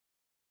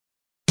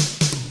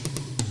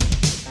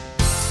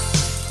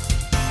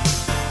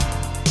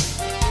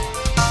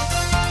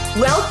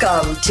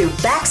Welcome to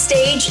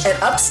Backstage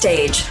at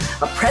Upstage,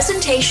 a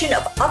presentation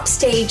of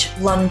Upstage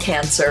Lung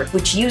Cancer,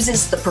 which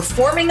uses the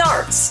performing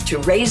arts to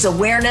raise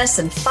awareness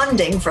and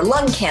funding for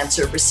lung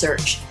cancer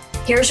research.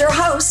 Here's your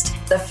host,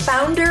 the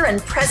founder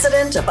and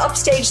president of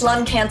Upstage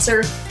Lung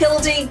Cancer,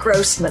 Hildy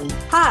Grossman.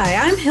 Hi,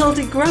 I'm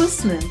Hildy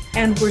Grossman,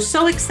 and we're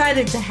so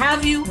excited to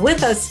have you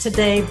with us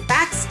today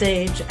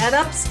backstage at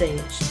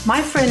Upstage.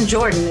 My friend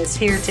Jordan is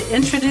here to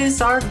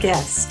introduce our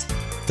guest.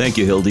 Thank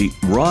you, Hildy.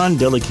 Ron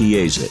Della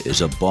Chiesa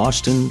is a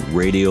Boston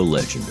radio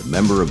legend, a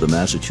member of the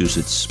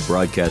Massachusetts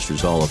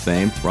Broadcasters Hall of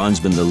Fame. Ron's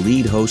been the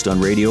lead host on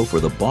radio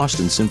for the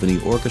Boston Symphony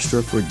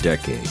Orchestra for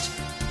decades.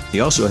 He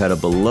also had a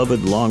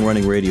beloved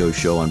long-running radio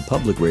show on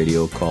public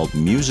radio called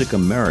Music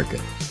America,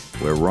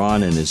 where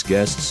Ron and his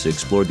guests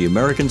explored the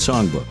American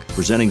Songbook,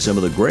 presenting some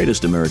of the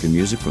greatest American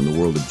music from the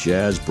world of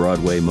jazz,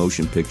 Broadway,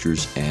 motion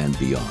pictures, and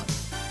beyond.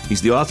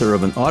 He's the author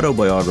of an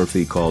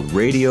autobiography called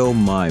Radio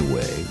My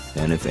Way,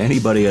 and if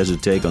anybody has a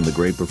take on the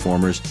great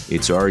performers,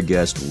 it's our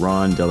guest,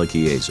 Ron Della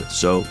Chiesa.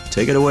 So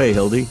take it away,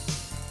 Hildy.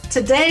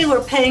 Today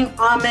we're paying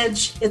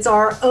homage. It's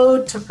our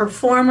ode to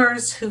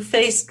performers who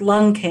faced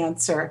lung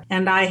cancer.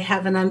 And I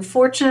have an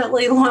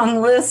unfortunately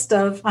long list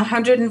of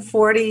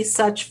 140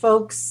 such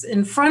folks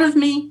in front of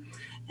me.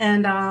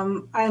 And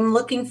I'm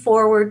looking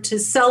forward to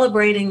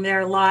celebrating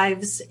their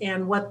lives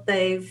and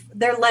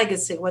their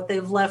legacy, what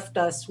they've left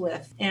us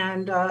with.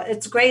 And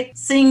it's great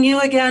seeing you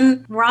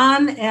again,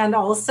 Ron, and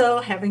also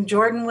having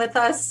Jordan with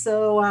us.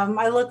 So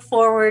I look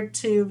forward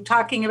to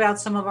talking about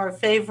some of our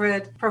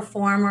favorite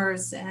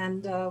performers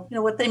and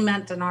what they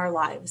meant in our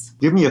lives.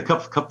 Give me a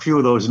few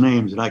of those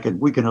names, and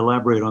we can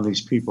elaborate on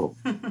these people.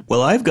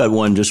 Well, I've got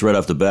one just right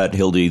off the bat,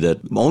 Hildy, that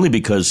only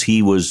because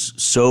he was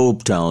so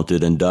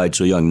talented and died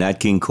so young, Nat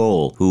King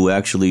Cole, who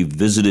actually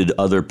visited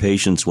other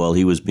patients while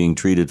he was being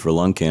treated for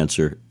lung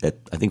cancer. At,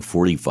 I think,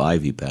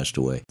 45, he passed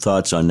away.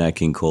 Thoughts on Nat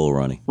King Cole,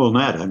 Ronnie? Well,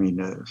 Nat,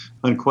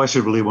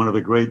 unquestionably one of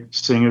the great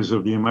singers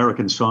of the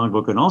American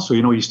Songbook. And also,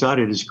 he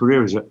started his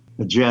career as a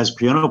jazz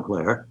piano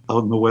player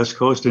out on the West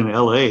Coast in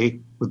L.A.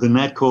 with the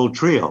Nat Cole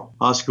Trio.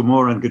 Oscar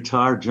Moore on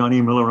guitar,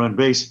 Johnny Miller on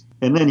bass.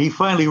 And then he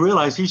finally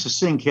realized he used to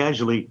sing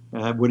casually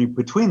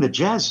between the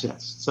jazz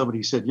sets.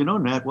 Somebody said,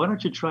 Nat, why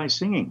don't you try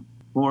singing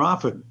more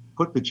often?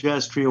 Put the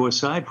jazz trio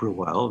aside for a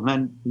while, and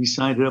then he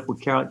signed it up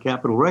with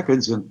Capitol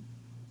Records, and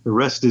the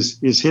rest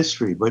is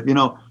history. But,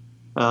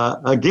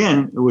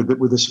 again,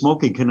 with the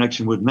smoking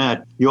connection with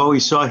Nat, you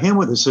always saw him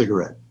with a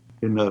cigarette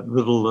in the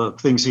little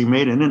things he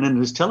made and in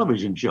his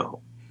television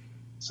show.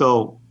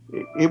 So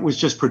it was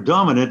just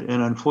predominant,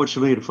 and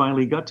unfortunately, it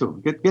finally got to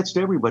him. It gets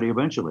to everybody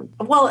eventually.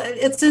 Well,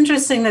 it's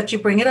interesting that you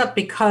bring it up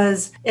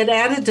because it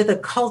added to the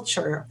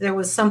culture. There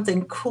was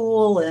something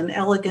cool and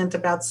elegant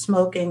about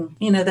smoking,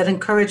 that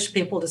encouraged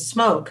people to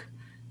smoke.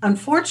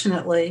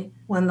 Unfortunately,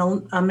 when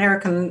the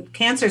American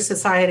Cancer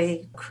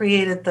Society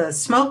created the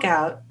smoke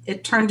out,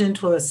 it turned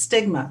into a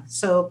stigma.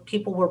 So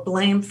people were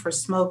blamed for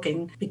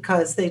smoking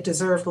because they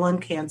deserved lung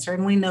cancer,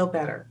 and we know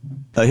better.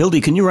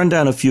 Hildy, can you run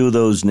down a few of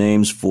those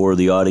names for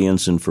the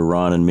audience and for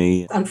Ron and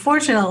me?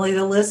 Unfortunately,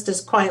 the list is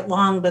quite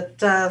long,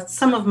 but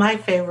some of my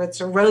favorites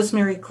are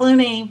Rosemary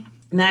Clooney,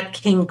 Nat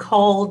King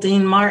Cole,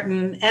 Dean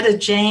Martin, Etta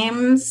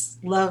James,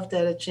 loved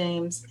Etta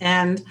James,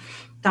 and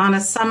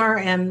Donna Summer,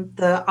 and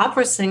the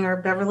opera singer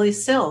Beverly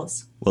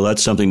Sills. Well,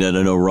 that's something that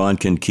I know Ron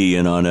can key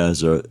in on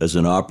as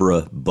an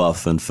opera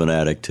buff and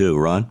fanatic too.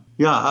 Ron?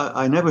 Yeah,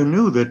 I never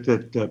knew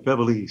that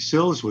Beverly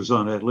Sills was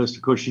on that list.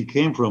 Of course, she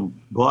came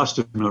from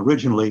Boston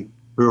originally.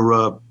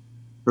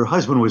 Her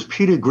husband was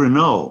Peter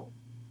Greneau.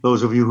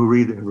 Those of you who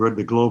read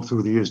the Globe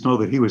through the years know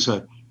that he was,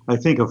 I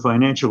think, a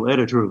financial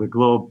editor of the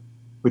Globe.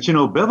 But,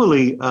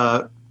 Beverly,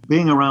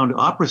 being around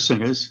opera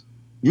singers,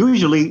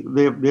 usually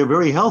they're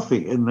very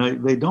healthy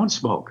and they don't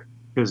smoke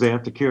because they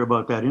have to care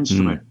about that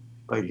instrument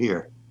right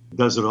here. It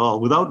does it all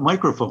without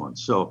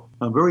microphones. So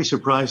I'm very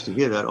surprised to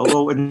hear that.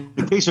 Although in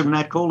the case of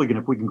Nat Cole, again,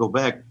 if we can go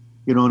back,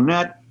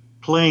 Nat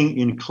playing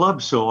in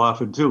clubs so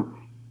often too,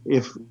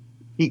 if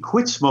he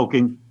quit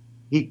smoking,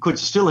 he could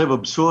still have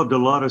absorbed a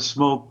lot of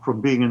smoke from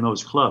being in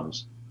those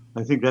clubs.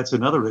 I think that's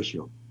another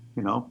issue,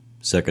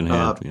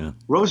 Secondhand, yeah.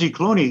 Rosie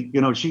Clooney,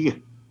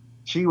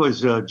 she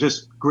was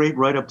just great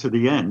right up to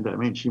the end. I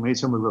mean, she made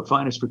some of the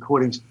finest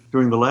recordings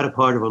during the latter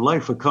part of her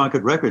life for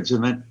Concord Records.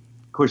 And then,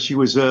 of course, she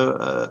was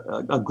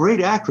a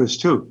great actress,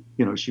 too.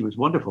 She was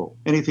wonderful.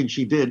 Anything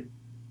she did.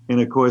 And,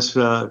 of course,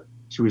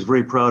 she was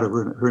very proud of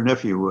her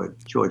nephew,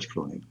 George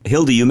Clooney.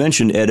 Hildy, you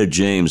mentioned Etta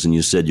James, and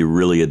you said you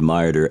really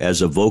admired her.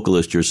 As a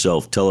vocalist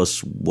yourself, tell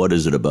us, what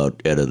is it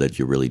about Etta that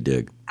you really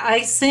dig?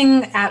 I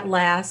sing At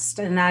Last,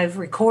 and I've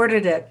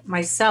recorded it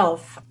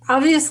myself.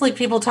 Obviously,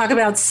 people talk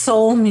about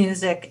soul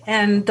music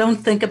and don't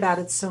think about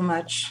it so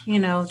much,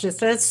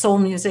 just as soul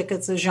music,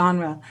 it's a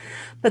genre.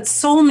 But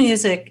soul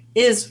music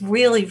is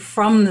really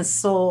from the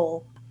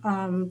soul.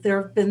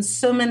 There have been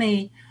so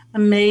many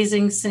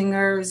amazing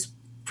singers,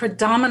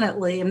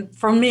 predominantly, and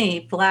for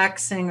me, Black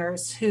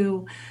singers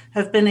who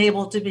have been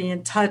able to be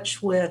in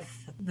touch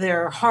with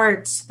their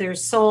hearts, their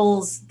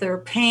souls, their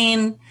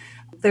pain,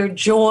 their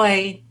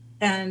joy,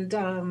 and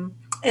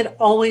it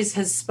always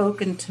has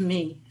spoken to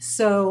me.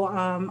 So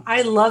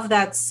I love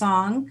that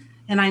song.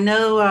 And I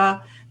know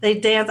they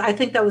dance. I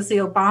think that was the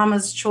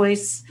Obama's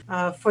choice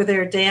for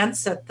their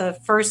dance at the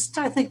first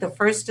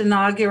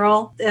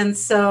inaugural. And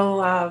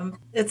so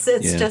it's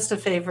just a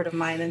favorite of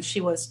mine, and she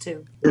was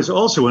too. There's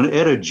also an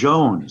Etta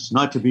Jones,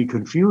 not to be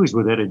confused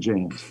with Etta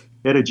James.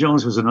 Etta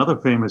Jones was another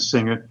famous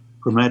singer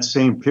from that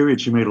same period.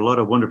 She made a lot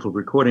of wonderful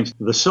recordings.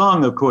 The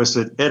song, of course,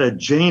 that Etta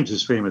James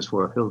is famous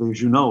for, Hildy,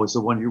 as you know, is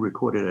the one you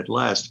recorded at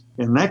last.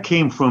 And that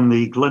came from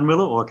the Glenn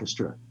Miller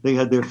Orchestra. They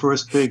had their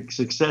first big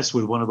success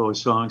with one of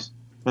those songs.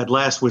 At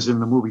last was in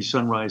the movie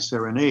Sunrise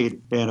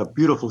Serenade, and a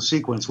beautiful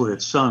sequence where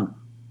it's sung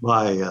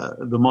by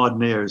the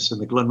Modernaires and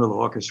the Glenn Miller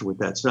Orchestra with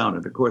that sound.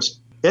 And of course,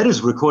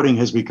 Etta's recording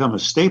has become a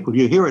staple.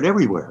 You hear it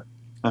everywhere.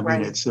 I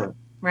mean, it's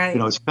right.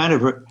 It's kind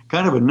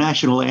of a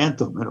national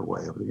anthem in a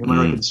way of the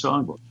American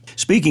songbook.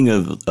 Speaking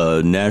of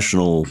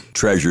national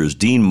treasures,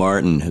 Dean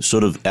Martin,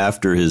 sort of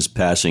after his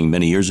passing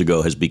many years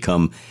ago, has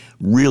become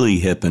really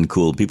hip and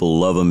cool. People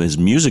love him. His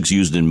music's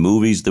used in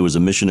movies. There was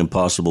a Mission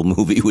Impossible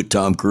movie with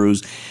Tom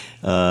Cruise.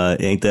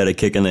 Ain't that a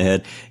kick in the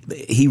head?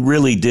 He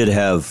really did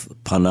have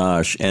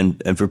panache.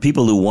 And for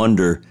people who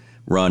wonder,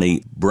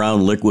 Ronnie,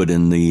 brown liquid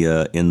in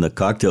the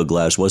cocktail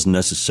glass wasn't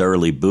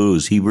necessarily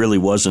booze. He really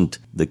wasn't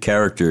the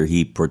character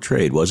he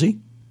portrayed, was he?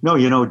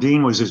 No,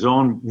 Dean was his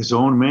own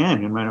man.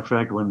 As a matter of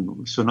fact, when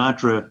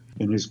Sinatra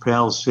and his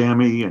pals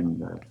Sammy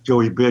and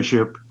Joey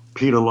Bishop,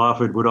 Peter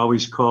Lawford would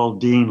always call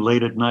Dean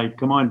late at night.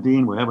 Come on,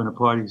 Dean, we're having a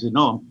party. He said,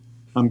 no,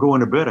 I'm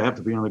going to bed. I have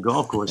to be on the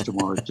golf course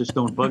tomorrow. Just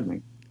don't bug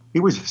me.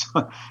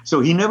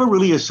 So he never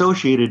really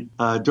associated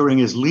during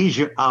his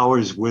leisure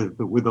hours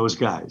with those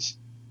guys,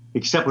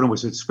 except when it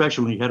was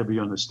special and he had to be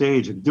on the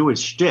stage and do his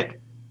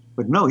shtick.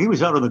 But no, he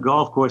was out on the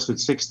golf course at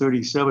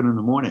 6:37 in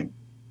the morning.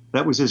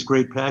 That was his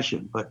great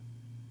passion. But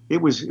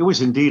it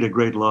was indeed a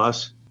great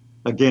loss.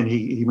 Again,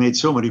 he made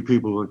so many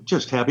people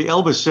just happy.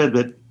 Elvis said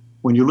that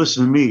when you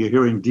listen to me, you're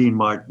hearing Dean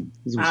Martin.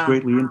 He was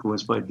greatly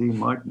influenced by Dean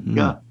Martin. Mm-hmm.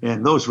 Yeah,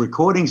 and those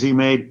recordings he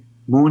made,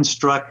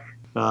 Moonstruck,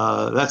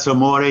 That's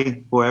Amore.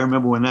 Boy, I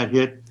remember when that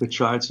hit the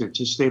charts. It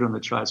just stayed on the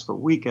charts for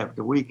week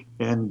after week.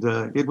 And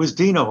it was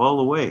Dino all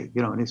the way,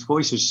 and his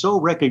voice is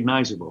so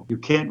recognizable. You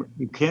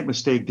can't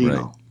mistake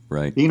Dino.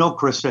 Right. Dino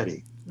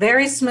Crescetti.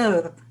 Very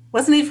smooth.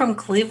 Wasn't he from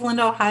Cleveland,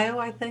 Ohio,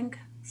 I think?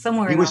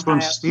 Somewhere in Ohio.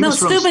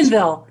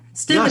 Steubenville.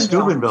 Yeah,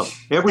 Steubenville.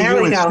 Every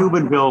year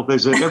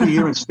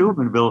in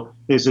Steubenville,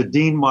 there's a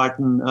Dean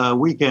Martin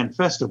weekend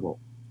festival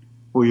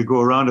where you go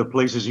around to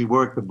places he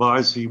worked, the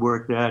bars he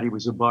worked at. He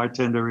was a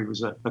bartender. He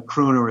was a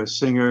crooner, a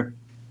singer.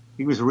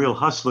 He was a real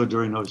hustler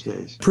during those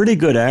days. Pretty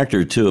good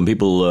actor, too. And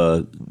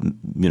people,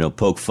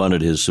 poke fun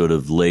at his sort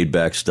of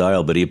laid-back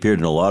style. But he appeared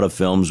in a lot of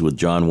films with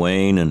John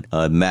Wayne and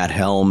Matt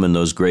Helm and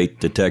those great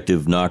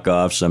detective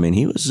knockoffs. I mean,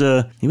 he was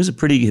a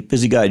pretty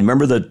busy guy.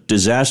 Remember the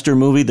disaster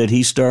movie that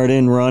he starred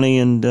in, Ronnie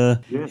and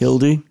Yes.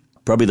 Hildy?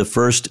 Probably the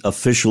first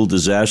official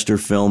disaster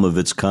film of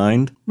its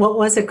kind. What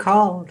was it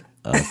called?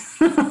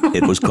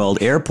 It was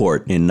called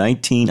Airport in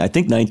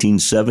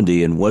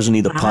 1970, and wasn't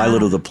he the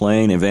pilot of the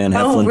plane? And Van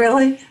Heflin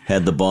really?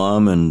 had the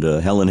bomb, and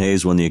Helen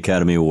Hayes won the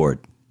Academy Award.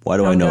 Why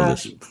do I know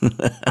gosh.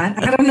 this?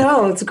 I don't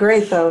know. It's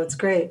great, though. It's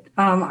great.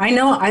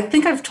 I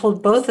think I've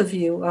told both of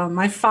you.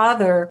 My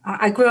father,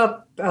 I grew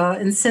up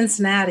in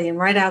Cincinnati, and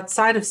right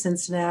outside of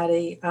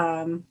Cincinnati,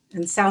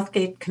 in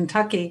Southgate,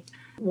 Kentucky,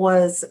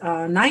 was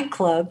a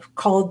nightclub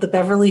called the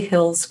Beverly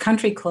Hills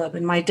Country Club.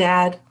 And my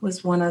dad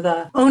was one of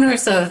the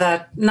owners of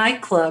that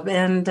nightclub.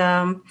 And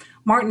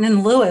Martin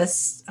and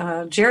Lewis,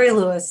 Jerry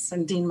Lewis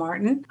and Dean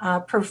Martin,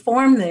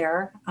 performed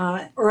there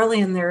early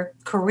in their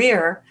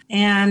career.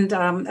 And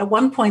at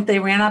one point they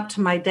ran up to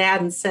my dad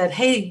and said,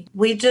 "Hey,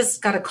 we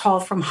just got a call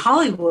from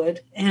Hollywood,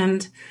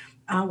 and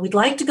we'd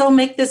like to go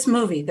make this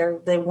movie.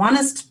 They want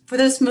us for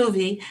this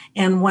movie.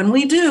 And when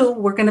we do,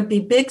 we're going to be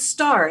big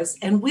stars.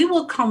 And we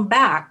will come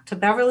back to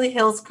Beverly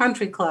Hills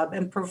Country Club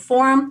and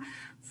perform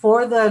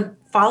for the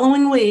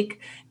following week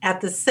at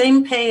the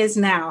same pay as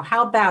now.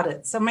 How about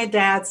it?" So my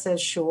dad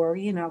says, "Sure,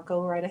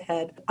 go right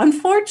ahead."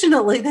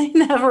 Unfortunately, they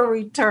never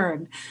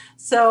returned.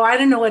 So I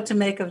don't know what to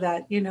make of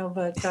that,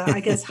 but I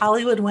guess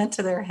Hollywood went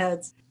to their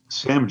heads.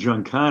 Sam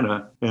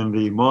Giancana and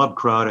the mob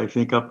crowd, I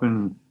think up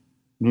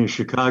near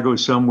Chicago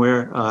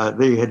somewhere,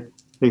 they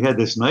had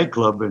this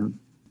nightclub, and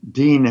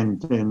Dean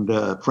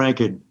and Frank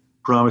had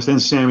promised,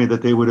 and Sammy,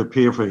 that they would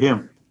appear for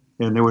him,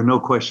 and there were no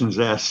questions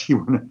asked.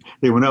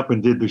 They went up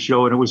and did the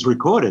show, and it was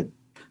recorded.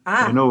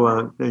 I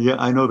know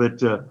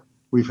that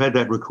we've had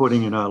that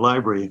recording in our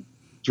library.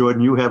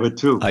 Jordan, you have it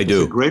too. I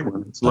do. It's a great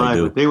one. It's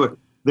live. But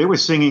they were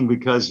singing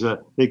because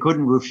they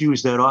couldn't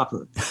refuse that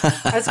offer.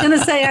 I was going to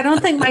say, I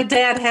don't think my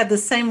dad had the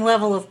same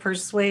level of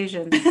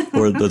persuasion.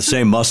 Or the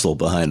same muscle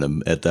behind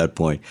them at that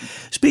point.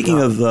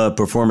 Speaking of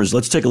performers,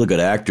 let's take a look at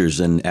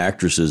actors and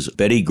actresses.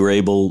 Betty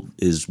Grable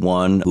is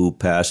one who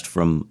passed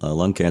from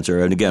lung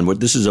cancer. And again,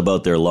 this is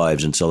about their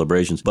lives and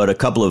celebrations. But a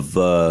couple of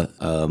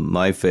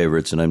my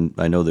favorites, and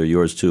I know they're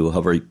yours too,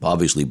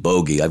 obviously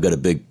Bogey. I've got a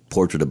big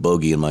portrait of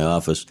Bogey in my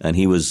office, and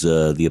he was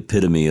the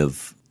epitome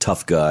of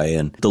Tough Guy,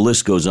 and the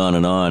list goes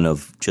on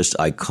of just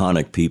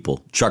iconic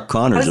people. Chuck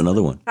Connor's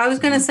another one. I was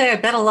going to say, I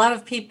bet a lot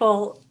of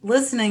people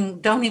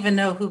listening don't even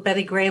know who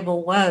Betty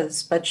Grable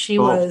was, but she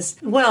was,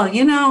 well,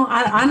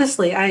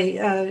 honestly,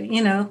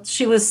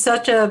 she was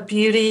such a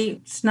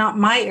beauty. It's not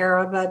my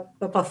era,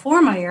 but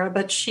before my era,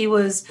 but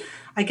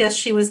I guess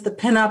she was the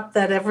pinup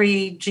that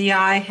every GI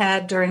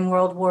had during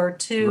World War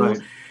II. Right.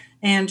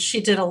 And she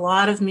did a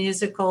lot of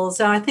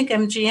musicals. I think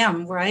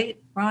MGM, right,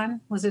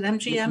 Ron? Was it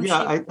MGM?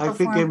 Yeah, I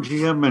think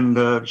MGM, and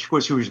of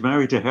course she was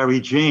married to Harry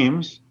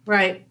James.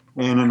 Right.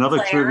 And another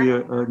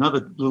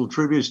little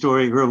trivia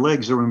story, her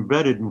legs are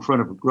embedded in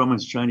front of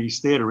Grumman's Chinese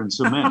Theater in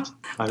cement.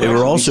 They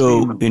were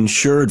also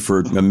insured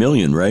for $1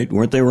 million, right?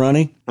 Weren't they,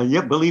 Ronnie?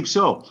 Yeah, believe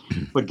so.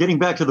 But getting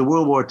back to the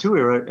World War II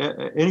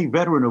era, any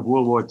veteran of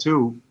World War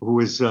II who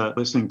is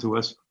listening to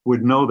us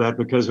would know that,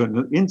 because on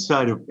the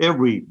inside of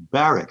every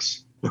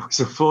barracks, there was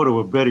a photo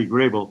of Betty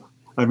Grable.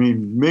 I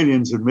mean,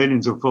 millions and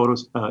millions of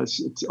photos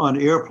on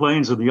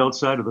airplanes on the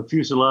outside of the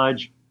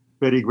fuselage,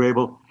 Betty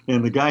Grable.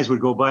 And the guys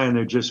would go by and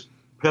they'd just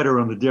pet her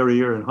on the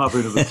derriere and hop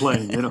into the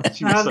plane.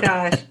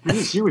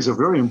 She was a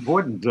very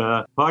important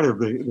part of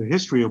the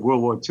history of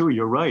World War II.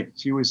 You're right.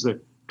 She was the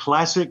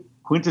classic,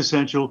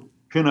 quintessential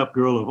pinup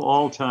girl of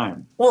all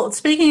time. Well,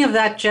 speaking of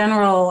that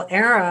general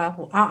era,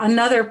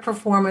 another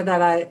performer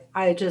that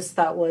I just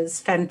thought was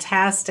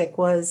fantastic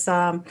was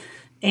Ann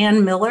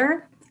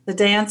Miller, the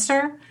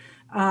dancer.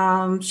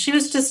 She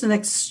was just an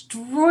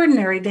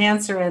extraordinary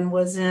dancer and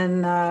was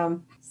in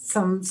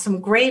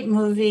some great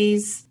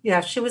movies. Yeah,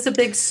 she was a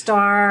big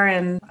star,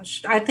 and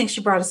I think she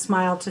brought a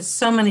smile to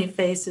so many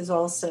faces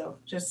also.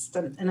 Just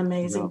an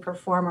amazing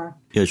performer.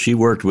 Yeah, she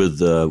worked with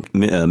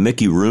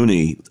Mickey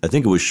Rooney. I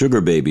think it was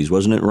Sugar Babies,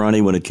 wasn't it,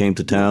 Ronnie, when it came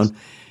to town? Yes.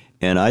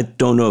 And I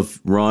don't know if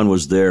Ron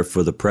was there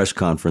for the press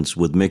conference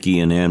with Mickey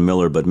and Ann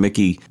Miller, but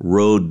Mickey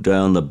rode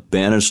down the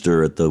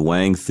banister at the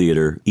Wang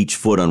Theater, each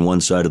foot on one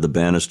side of the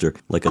banister,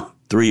 like a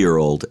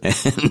 3-year-old. And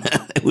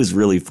it was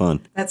really fun.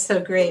 That's so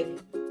great.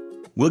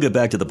 We'll get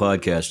back to the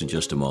podcast in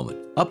just a moment.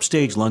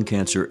 Upstage Lung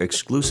Cancer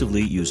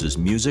exclusively uses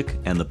music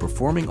and the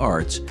performing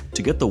arts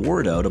to get the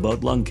word out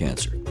about lung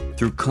cancer.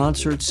 Through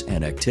concerts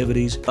and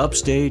activities,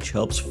 Upstage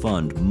helps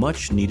fund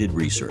much-needed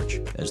research.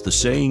 As the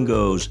saying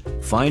goes,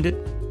 find it,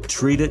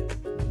 treat it,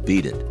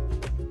 beat it.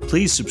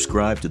 Please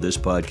subscribe to this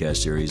podcast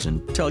series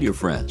and tell your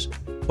friends.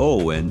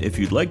 Oh, and if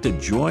you'd like to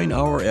join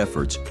our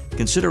efforts,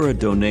 consider a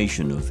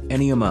donation of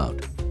any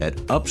amount at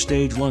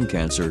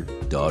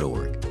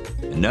upstagelungcancer.org.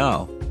 And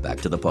now, back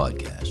to the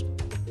podcast.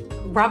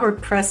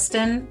 Robert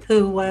Preston,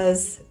 who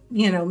was,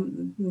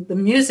 the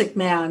music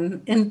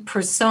man in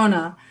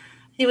persona,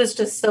 he was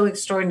just so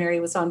extraordinary.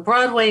 He was on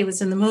Broadway. He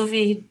was in the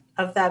movie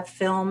of that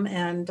film.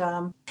 And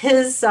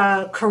his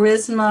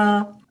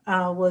charisma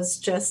was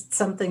just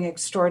something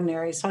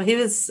extraordinary. So he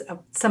was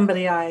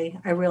somebody I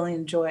really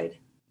enjoyed.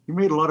 He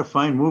made a lot of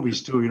fine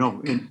movies, too.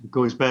 It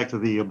goes back to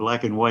the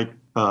black and white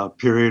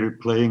period of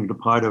playing the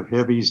part of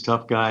heavies,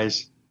 tough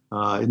guys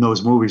in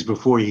those movies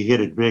before he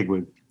hit it big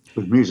with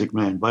Music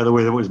Man. By the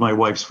way, that was my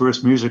wife's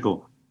first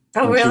musical.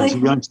 Oh, really? She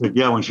was a youngster.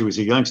 Yeah, when she was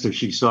a youngster,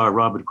 she saw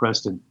Robert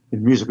Preston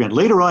in Music Man.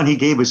 Later on, he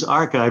gave his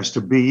archives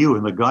to BU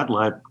in the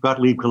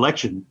Gottlieb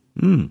collection,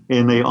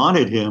 and they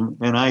honored him,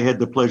 and I had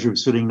the pleasure of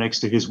sitting next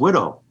to his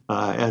widow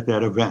at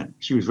that event.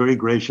 She was very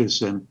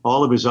gracious, and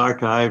all of his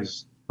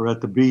archives are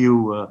at the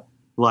BU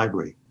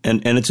library.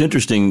 And it's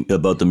interesting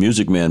about the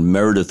Music Man,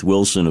 Meredith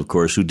Willson, of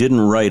course, who didn't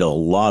write a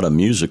lot of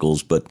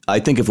musicals, but I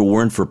think if it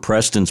weren't for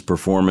Preston's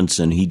performance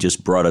and he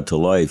just brought it to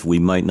life, we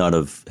might not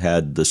have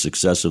had the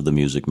success of the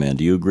Music Man.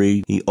 Do you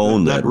agree? He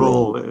owned that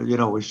role.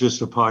 Was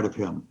just a part of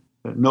him.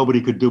 Nobody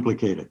could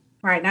duplicate it.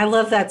 Right, and I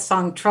love that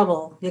song,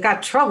 Trouble. You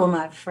got trouble,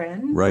 my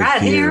friend. Right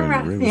here in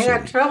River City. You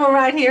got trouble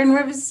right here in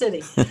River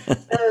City.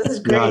 That was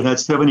great. Yeah, that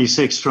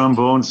 76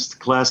 trombones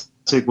classic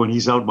when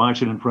he's out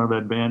marching in front of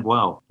that band.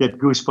 Wow, get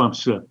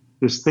goosebumps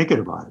just thinking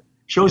about it.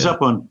 Shows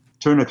up on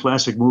Turner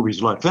Classic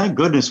Movies a lot. Thank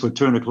goodness for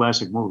Turner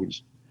Classic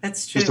Movies.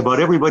 That's true. Just about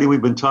everybody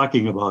we've been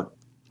talking about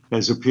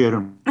has appeared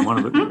in one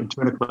of the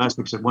Turner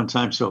Classics at one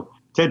time. So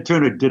Ted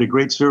Turner did a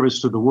great service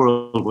to the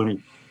world when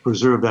he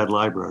preserved that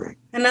library.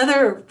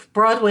 Another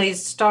Broadway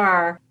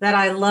star that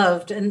I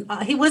loved, and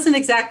he wasn't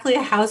exactly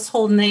a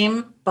household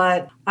name,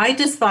 but I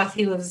just thought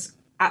he was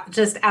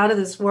just out of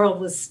this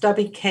world, was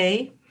Stubby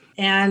Kaye.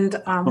 And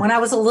when I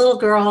was a little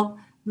girl,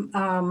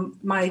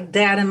 my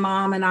dad and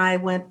mom and I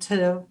went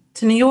to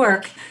New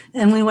York,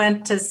 and we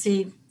went to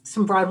see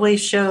some Broadway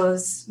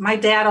shows. My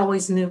dad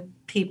always knew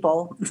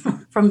people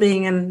from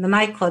being in the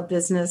nightclub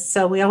business,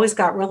 so we always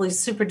got really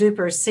super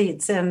duper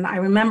seats. And I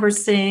remember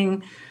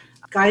seeing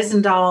Guys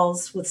and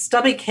Dolls with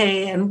Stubby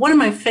Kaye, and one of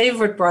my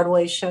favorite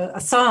Broadway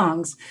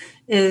songs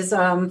is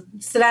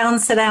 "Sit Down,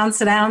 Sit Down,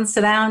 Sit Down,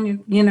 Sit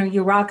Down."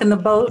 You're rocking the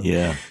boat.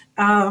 Yeah.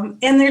 And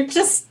there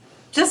just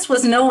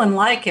was no one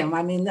like him.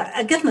 I mean,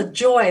 again, the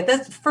joy.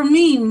 That for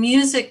me,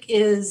 music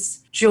is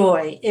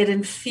joy. It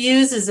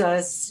infuses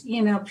us.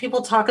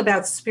 People talk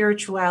about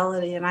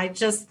spirituality, and I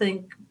just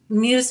think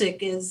music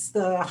is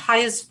the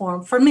highest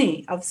form for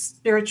me of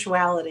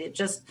spirituality. It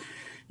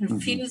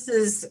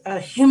infuses a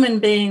human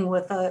being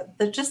with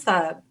just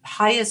the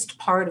highest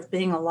part of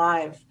being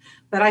alive.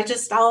 But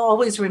I'll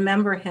always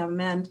remember him.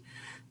 And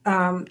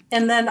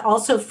then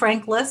also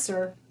Frank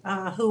Loesser,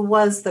 who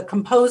was the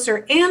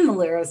composer and the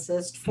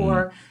lyricist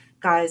for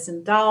Guys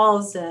and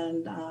Dolls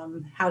and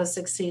How to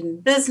Succeed in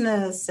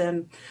Business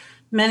and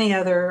many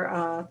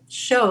other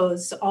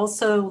shows,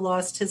 also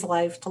lost his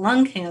life to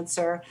lung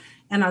cancer.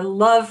 And I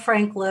love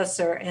Frank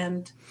Loesser.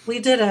 And we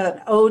did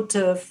an ode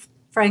to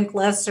Frank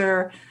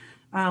Loesser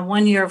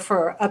one year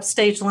for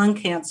upstage lung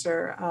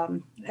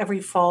cancer. Every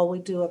fall we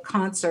do a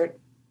concert,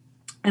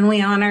 and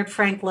we honored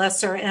Frank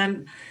Loesser.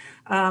 And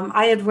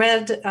I had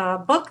read a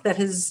book that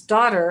his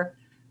daughter,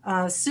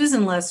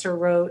 Susan Loesser,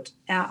 wrote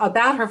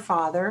about her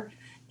father.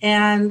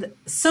 And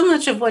so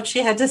much of what she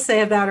had to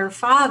say about her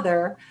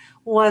father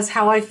was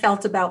how I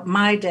felt about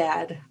my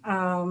dad.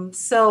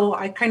 So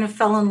I kind of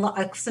fell in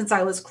love, since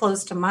I was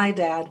close to my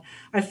dad,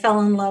 I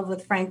fell in love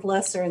with Frank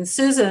Loesser. And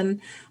Susan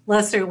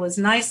Loesser was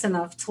nice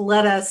enough to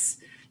let us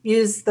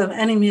use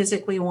any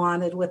music we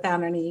wanted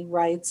without any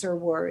rights or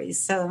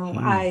worries. So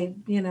I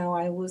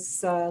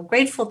was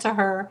grateful to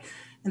her,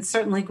 and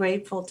certainly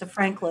grateful to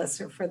Frank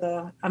Loesser for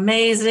the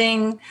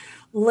amazing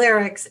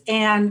lyrics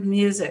and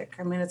music.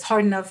 I mean, it's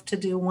hard enough to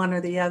do one or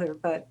the other,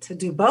 but to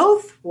do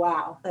both,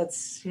 wow,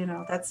 that's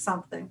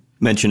something.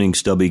 Mentioning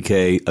Stubby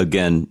Kaye,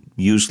 again,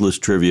 useless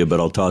trivia, but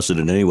I'll toss it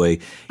in anyway.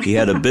 He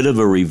had a bit of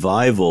a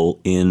revival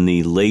in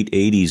the late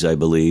 80s, I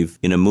believe,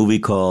 in a movie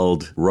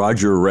called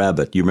Roger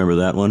Rabbit. Do you remember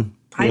that one?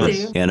 I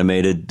do.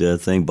 Animated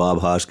thing,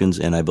 Bob Hoskins,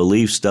 and I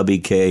believe Stubby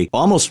Kaye,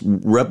 almost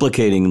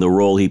replicating the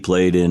role he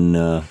played in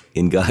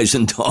Guys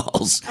and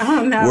Dolls,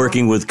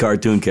 working with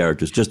cartoon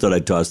characters. Just thought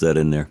I'd toss that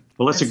in there.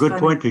 Well, that's a good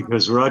point,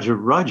 because Roger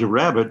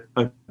Rabbit,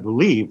 I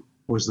believe,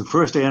 was the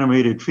first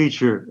animated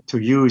feature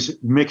to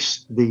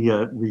mix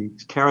the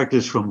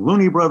characters from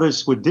Looney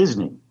Brothers with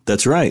Disney.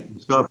 That's right.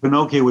 So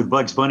Pinocchio with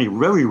Bugs Bunny,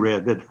 very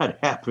rare that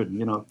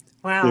happened,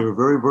 Wow. They were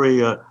very, very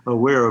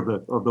aware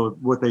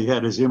of what they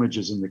had as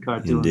images in the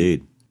cartoon.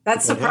 Indeed.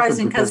 That's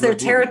surprising because they're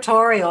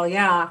territorial.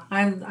 Yeah,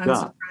 I'm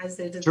surprised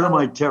they did.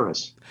 Termite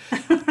Terrace.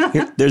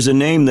 There's a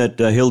name that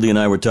Hildy and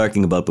I were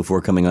talking about before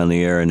coming on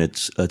the air, and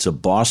it's a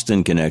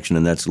Boston connection,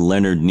 and that's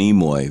Leonard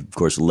Nimoy, of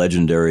course,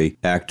 legendary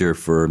actor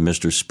for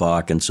Mr.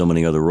 Spock and so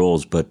many other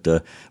roles. But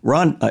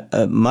Ron,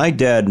 my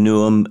dad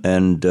knew him,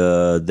 and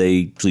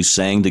they actually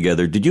sang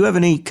together. Did you have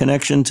any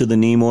connection to the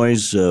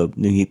Nimoys?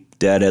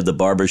 Dad had the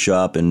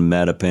barbershop in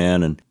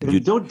Mattapan. And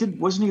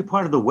wasn't he a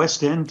part of the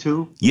West End,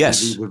 too?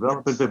 Yes. The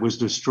development that was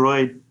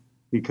destroyed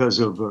because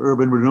of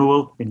urban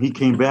renewal, and he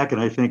came back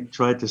and I think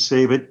tried to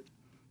save it.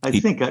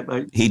 He did.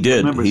 He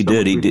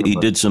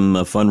did some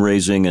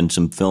fundraising and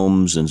some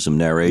films and some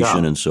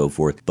narration and so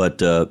forth.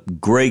 But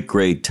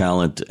great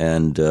talent,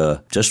 and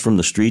just from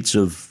the streets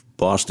of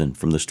Boston,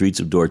 from the streets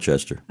of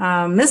Dorchester.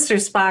 Mr.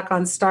 Spock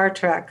on Star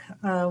Trek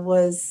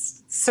was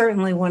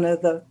certainly one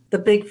of the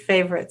big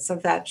favorites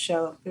of that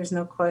show. There's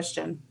no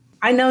question.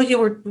 I know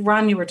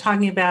Ron, you were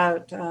talking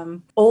about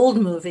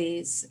old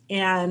movies,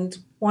 and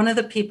one of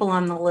the people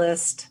on the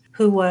list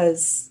who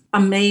was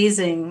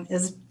amazing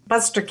is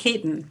Buster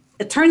Keaton.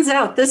 It turns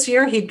out this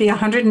year he'd be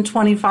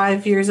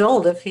 125 years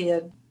old if he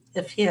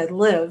had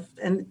lived.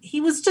 And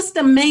he was just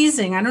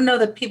amazing. I don't know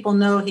that people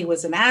know he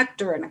was an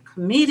actor and a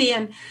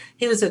comedian.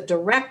 He was a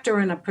director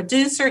and a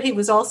producer. He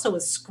was also a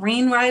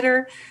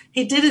screenwriter.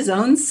 He did his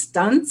own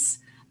stunts.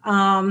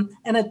 And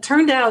it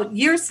turned out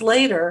years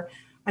later,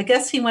 I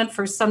guess he went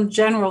for some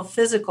general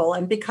physical.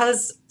 And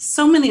because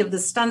so many of the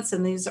stunts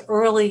in these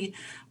early,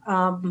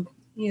 silent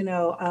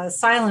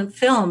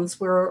films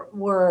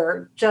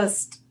were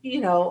just,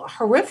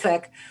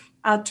 horrific,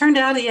 turned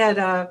out he had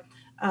a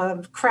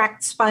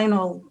cracked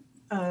spinal,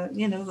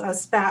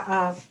 his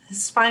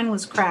spine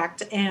was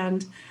cracked,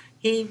 and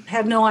he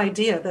had no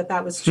idea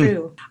that was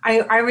true.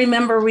 I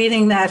remember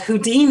reading that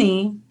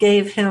Houdini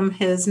gave him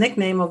his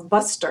nickname of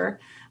Buster.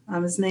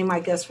 His name, I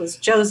guess, was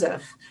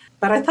Joseph.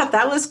 But I thought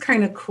that was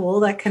kind of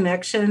cool, that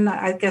connection.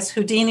 I guess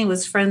Houdini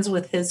was friends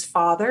with his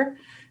father.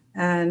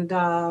 And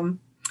one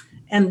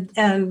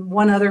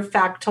other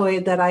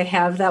factoid that I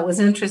have that was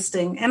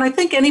interesting. And I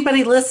think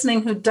anybody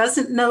listening who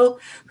doesn't know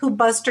who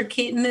Buster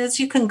Keaton is,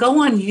 you can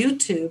go on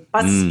YouTube,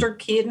 Buster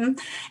Keaton,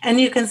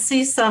 and you can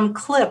see some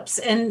clips,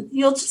 and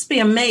you'll just be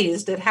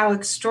amazed at how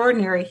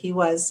extraordinary he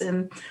was.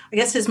 And I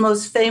guess his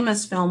most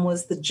famous film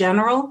was The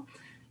General,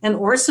 and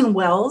Orson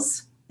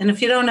Welles. And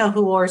if you don't know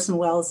who Orson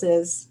Welles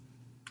is,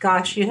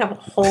 gosh, you have a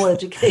whole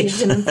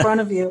education in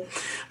front of you.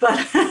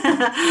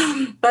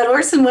 But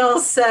Orson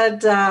Welles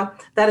said that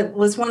it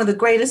was one of the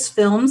greatest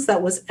films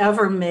that was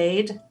ever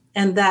made,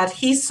 and that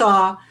he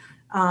saw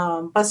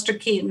Buster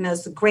Keaton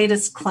as the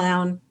greatest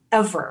clown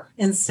ever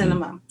in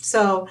cinema.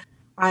 So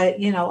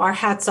our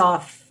hats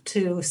off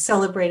to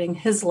celebrating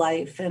his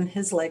life and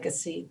his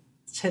legacy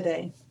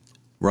today.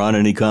 Ron,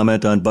 any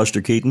comment on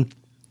Buster Keaton?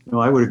 No,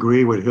 I would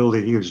agree with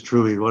Hildy. He was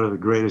truly one of the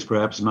greatest,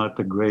 perhaps not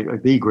the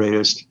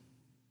greatest.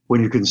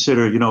 When you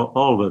consider,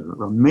 all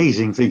the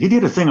amazing things. He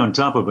did a thing on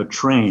top of a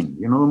train,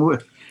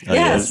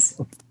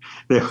 Yes.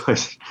 There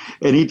was,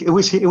 and it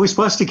was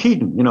Buster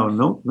Keaton.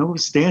 No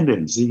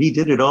stand-ins. He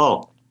did it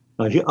all.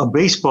 A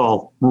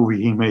baseball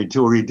movie he made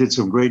too, where he did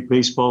some great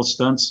baseball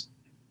stunts.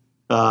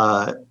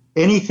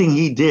 Anything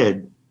he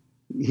did,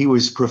 he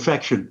was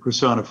perfection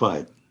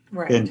personified.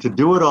 Right. And to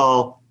do it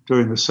all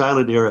during the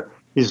silent era.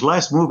 His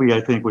last movie,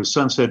 I think, was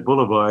Sunset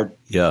Boulevard.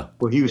 Yeah.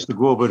 Where he used to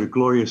go over to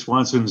Gloria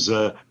Swanson's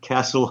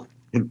castle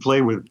and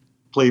play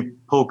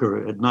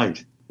poker at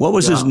night. What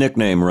was his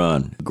nickname,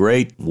 Ron?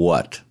 Great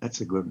what?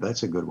 That's a good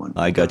one.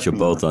 I got you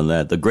both on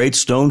that. The Great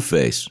Stone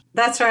Face.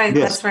 That's right.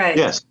 Yes, that's right.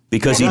 Yes.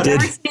 Because he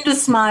never seemed to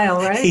smile,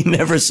 right? He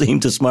never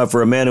seemed to smile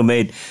for a man who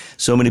made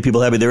so many people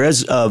happy. There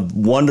is a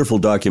wonderful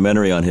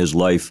documentary on his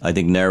life, I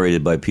think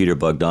narrated by Peter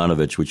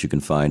Bogdanovich, which you can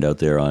find out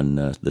there on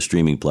the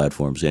streaming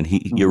platforms. And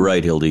you're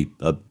right, Hildy,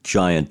 a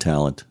giant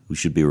talent who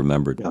should be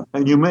remembered. Yeah.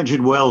 And you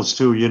mentioned Wells,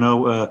 too,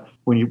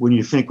 when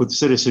you think with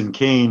Citizen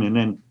Kane and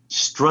then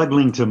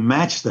struggling to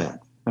match that.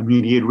 I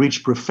mean, he had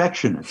reached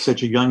perfection at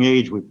such a young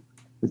age with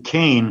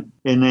Kane,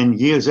 and then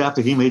years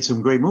after he made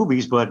some great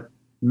movies, but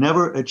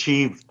never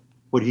achieved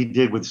what he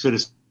did with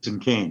Citizen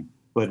Kane.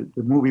 But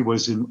the movie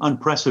was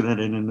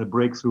unprecedented in the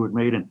breakthrough it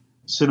made in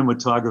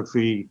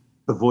cinematography,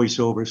 the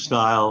voiceover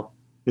style.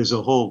 There's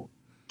a whole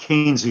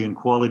Keynesian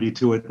quality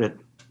to it that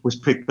was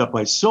picked up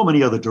by so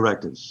many other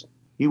directors.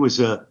 He was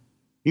right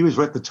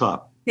at the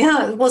top.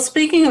 Yeah. Well,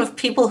 speaking of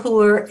people who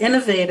were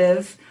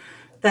innovative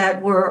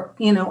that we're,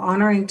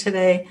 honoring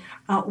today,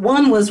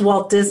 one was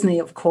Walt Disney,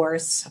 of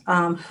course,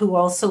 who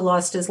also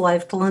lost his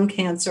life to lung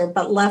cancer,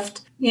 but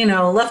left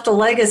a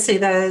legacy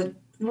that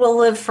will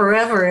live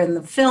forever in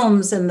the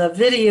films and the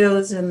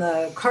videos and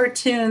the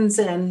cartoons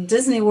and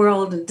Disney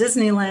World and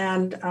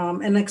Disneyland.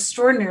 An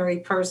extraordinary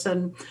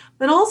person,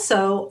 but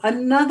also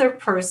another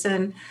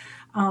person.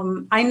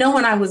 I know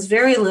when I was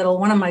very little,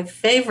 one of my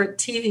favorite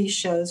TV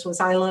shows was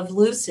I Love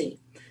Lucy,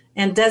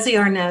 and Desi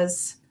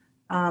Arnaz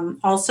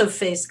also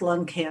faced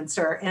lung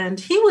cancer. And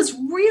he was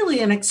really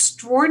an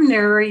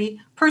extraordinary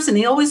person.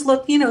 He always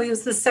looked, he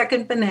was the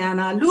second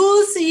banana,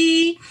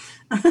 Lucy,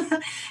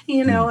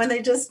 and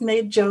they just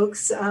made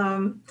jokes,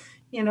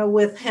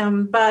 with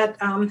him. But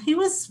he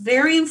was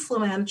very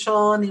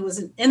influential, and he was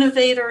an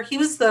innovator. He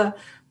was the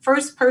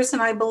first person,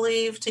 I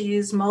believe, to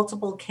use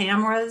multiple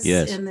cameras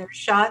in their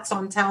shots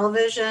on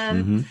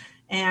television.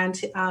 And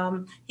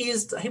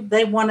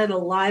they wanted a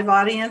live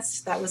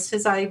audience. That was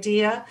his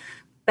idea.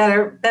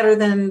 Better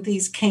than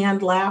these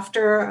canned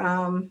laughter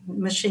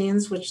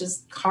machines, which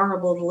is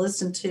horrible to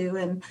listen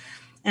to.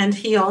 And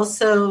he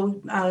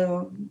also,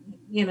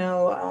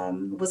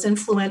 was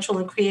influential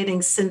in creating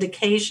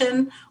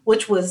syndication,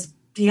 which was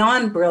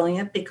beyond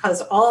brilliant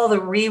because all the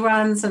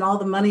reruns and all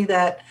the money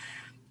that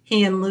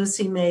he and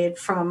Lucy made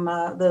from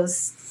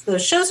those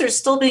shows are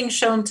still being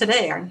shown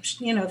today.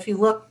 If you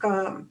look,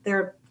 there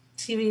are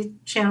TV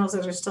channels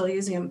that are still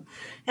using them.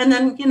 And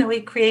then,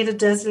 he created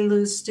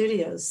Desilu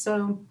Studios.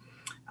 So,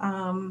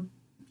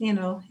 he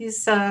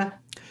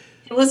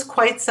was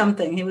quite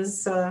something. He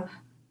was,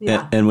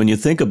 And when you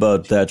think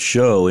about that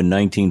show in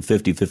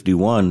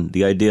 1950-51,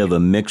 the idea of a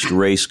mixed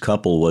race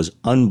couple was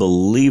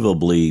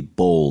unbelievably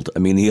bold. I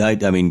mean,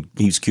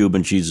 he's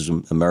Cuban, she's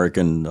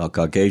American,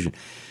 Caucasian.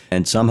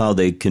 And somehow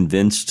they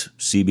convinced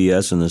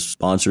CBS and the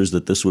sponsors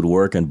that this would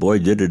work, and boy,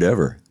 did it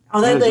ever.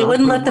 Although they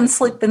wouldn't let them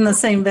sleep in the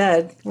same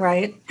bed,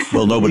 right?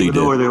 Well, nobody did.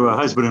 Even though they were a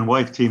husband and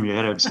wife team, you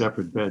had to have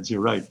separate beds.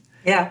 You're right.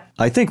 Yeah.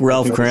 I think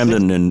Ralph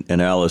Cramden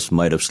and Alice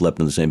might have slept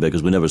in the same bed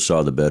because we never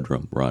saw the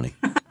bedroom, Ronnie.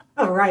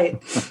 Oh,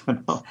 right.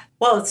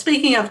 Well,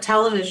 speaking of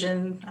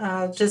television,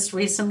 just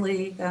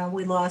recently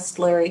we lost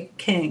Larry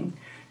King.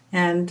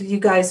 And you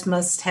guys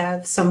must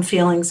have some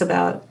feelings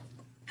about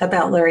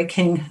Larry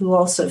King, who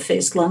also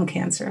faced lung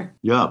cancer.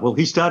 Yeah, well,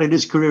 he started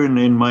his career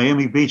in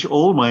Miami Beach,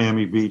 old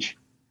Miami Beach.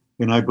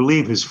 And I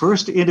believe his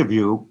first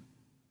interview,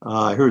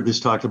 I heard this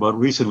talked about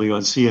recently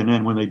on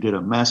CNN when they did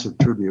a massive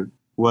tribute,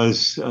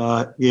 was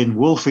in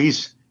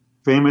Wolfie's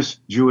famous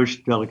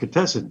Jewish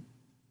delicatessen,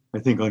 I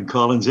think on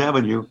Collins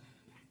Avenue.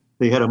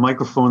 They had a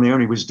microphone there,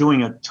 and he was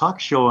doing a talk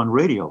show on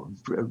radio,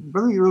 a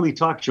very early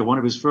talk show, one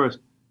of his first.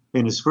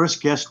 And his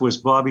first guest was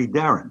Bobby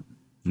Darin.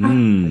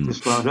 I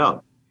just found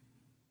out.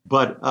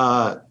 But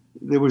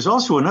there was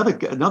also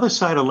another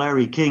side of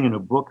Larry King in a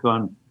book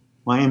on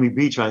Miami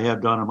Beach I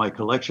have down in my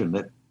collection,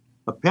 that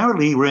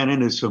apparently he ran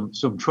into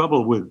some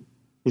trouble with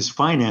his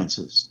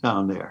finances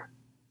down there.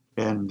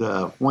 And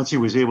once he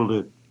was able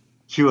to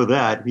cure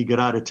that, he got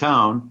out of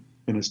town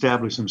and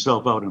established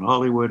himself out in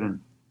Hollywood and,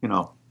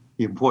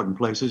 the important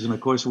places. And,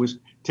 of course, it was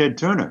Ted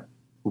Turner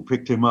who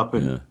picked him up,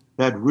 and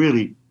that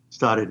really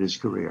started his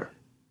career.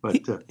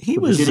 But the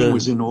beginning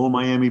was in old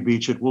Miami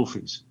Beach at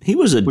Wolfie's. He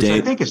was which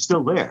I think is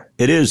still there.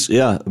 It is,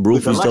 yeah.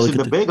 With the Lex and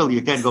the bagel,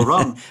 you can't go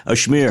wrong. A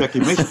schmear. Jackie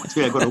Mason would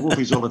say, I go to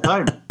Wolfie's all the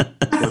time.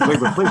 Their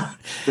favorite place.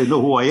 They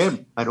know who I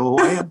am. I know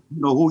who I am.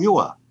 You know who you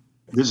are.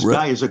 This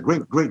guy is a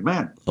great, great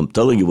man. I'm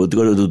telling you, we're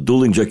going to do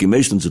dueling Jackie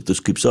Masons if this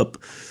keeps up.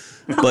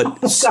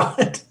 But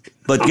God.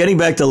 But getting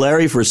back to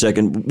Larry for a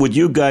second, would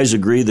you guys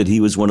agree that he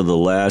was one of the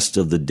last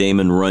of the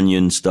Damon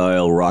Runyon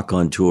style, rock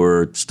on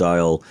tour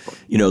style,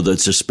 the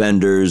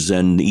suspenders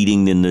and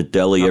eating in the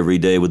deli every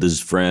day with his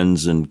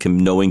friends and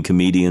knowing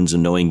comedians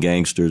and knowing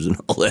gangsters and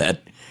all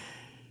that?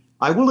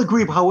 I will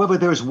agree. However,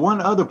 there's one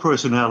other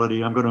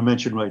personality I'm going to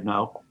mention right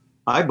now.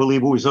 I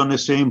believe who was on the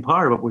same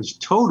par, but was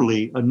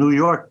totally a New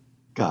York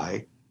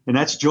guy, and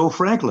that's Joe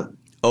Franklin.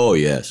 Oh,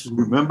 yes.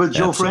 Remember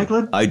Joe Absolutely.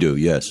 Franklin? I do,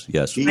 yes.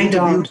 I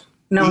don't.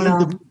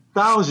 No.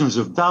 Thousands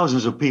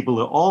of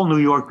people, all New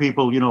York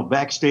people,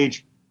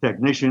 backstage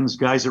technicians,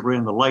 guys that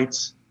ran the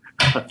lights.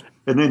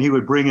 And then he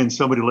would bring in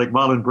somebody like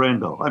Marlon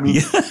Brando. I mean,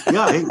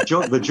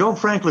 the Joe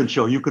Franklin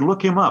Show, you can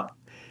look him up.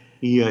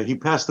 He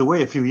passed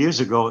away a few years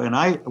ago, and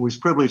I was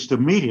privileged to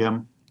meet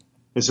him.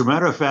 As a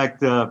matter of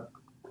fact,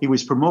 he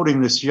was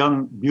promoting this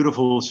young,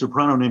 beautiful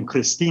soprano named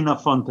Cristina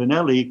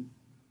Fontanelli.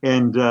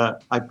 And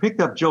I picked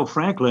up Joe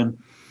Franklin,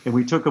 and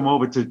we took him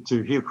over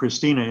to hear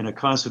Cristina in a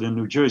concert in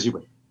New Jersey.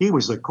 But he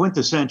was the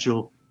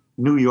quintessential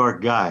New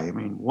York guy. I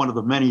mean, one of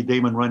the many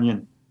Damon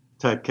Runyon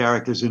type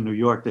characters in New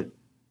York that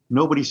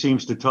nobody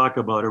seems to talk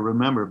about or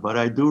remember. But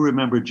I do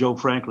remember Joe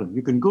Franklin.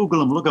 You can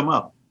Google him, look him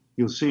up.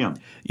 You'll see him.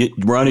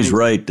 Ronnie's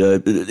right.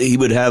 He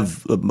would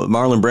have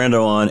Marlon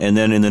Brando on, and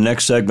then in the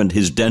next segment,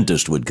 his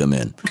dentist would come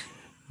in.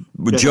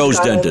 Joe's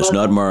dentist,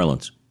 not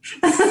Marlon's.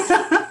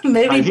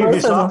 Maybe I hear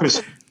both of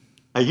them.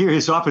 I hear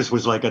his office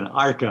was like an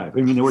archive.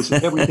 I mean, there was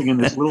everything in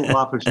this little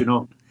office,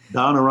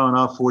 down around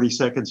off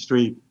 42nd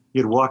Street.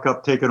 You'd walk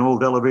up, take an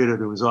old elevator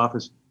to his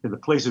office, and the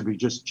place would be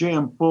just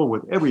jammed full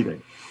with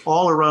everything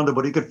all around him,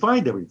 but he could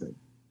find everything.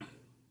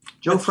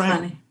 Joe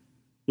Franklin.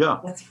 Yeah.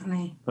 That's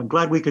funny. I'm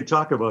glad we could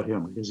talk about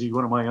him because he's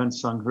one of my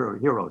unsung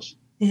heroes.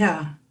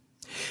 Yeah.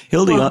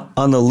 Hildy,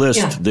 on the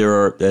list, there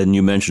are, and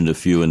you mentioned a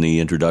few in the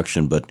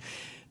introduction, but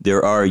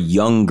there are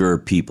younger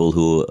people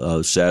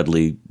who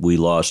sadly we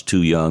lost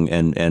too young,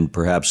 and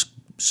perhaps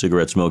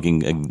cigarette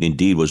smoking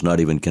indeed was not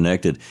even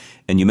connected.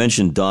 And you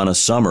mentioned Donna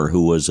Summer,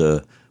 who was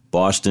a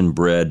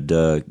Boston-bred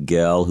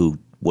gal who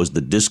was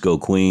the disco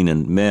queen,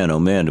 and man, oh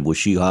man, was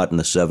she hot in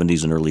the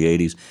 70s and early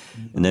 80s,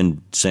 and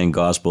then sang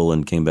gospel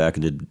and came back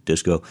and did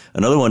disco.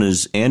 Another one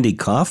is Andy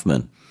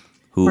Kaufman,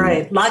 who...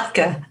 Right,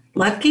 Latka.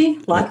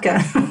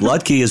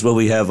 Lutke is what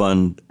we have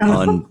on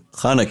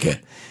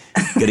Hanukkah.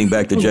 Getting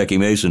back to Jackie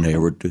Mason here.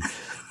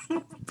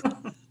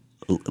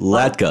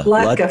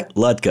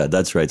 Latka,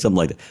 that's right, something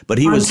like that. But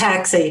he was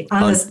Taxi,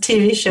 on this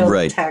TV show,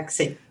 right.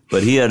 Taxi.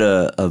 But he had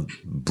a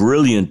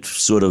brilliant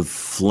sort of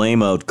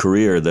flame-out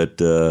career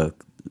that...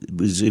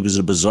 He was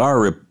a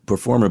bizarre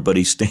performer, but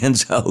he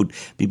stands out.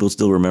 People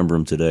still remember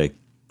him today.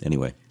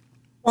 Anyway.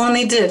 Well, and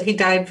he did. He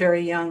died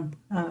very young,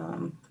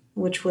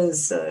 which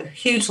was a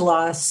huge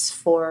loss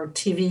for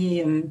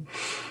TV and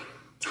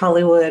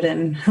Hollywood,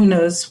 and who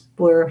knows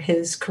where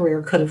his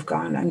career could have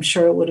gone. I'm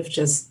sure it would have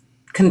just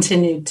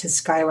continued to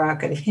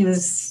skyrocket. He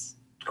was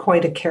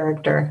quite a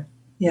character.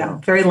 Yeah,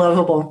 very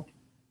lovable.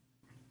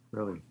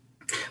 Really?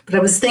 But I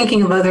was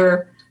thinking of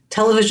other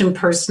television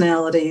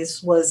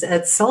personalities was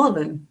Ed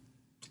Sullivan,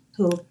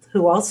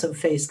 who also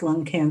faced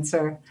lung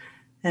cancer.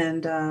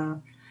 And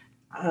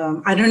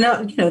I don't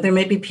know, there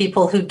may be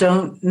people who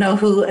don't know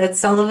who Ed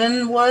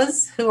Sullivan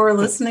was who are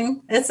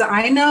listening.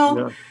 I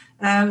know,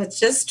 it's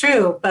just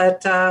true,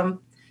 but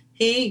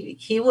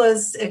he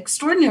was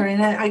extraordinary.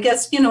 And I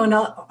guess,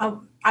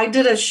 I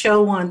did a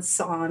show once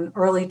on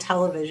early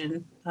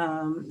television.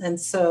 And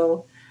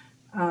so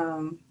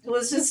it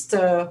was just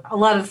a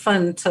lot of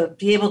fun to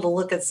be able to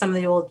look at some of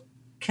the old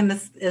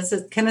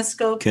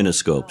kinescope?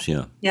 Kinescopes,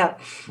 yeah. Yeah,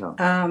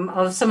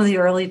 of some of the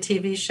early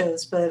TV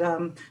shows. But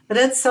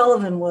Ed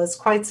Sullivan was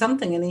quite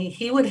something, and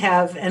he would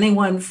have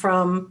anyone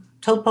from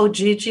Topo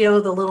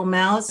Gigio, the little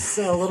mouse,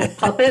 a little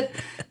puppet,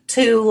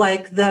 to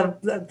like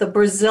the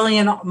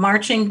Brazilian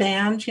marching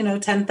band,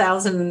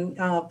 10,000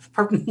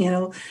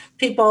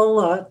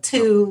 people,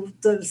 to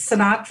the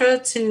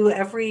Sinatra, to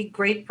every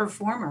great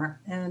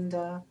performer. And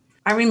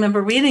I remember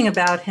reading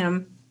about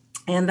him,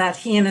 and that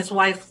he and his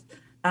wife,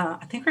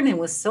 I think her name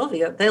was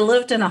Sylvia, they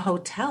lived in a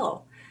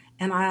hotel.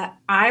 And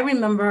I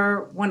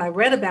remember when I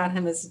read about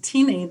him as a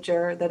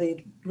teenager that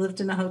he lived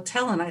in a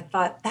hotel, and I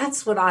thought,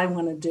 that's what I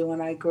want to do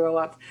when I grow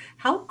up.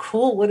 How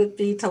cool would it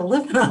be to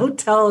live in a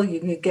hotel? You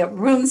could get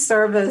room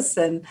service,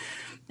 and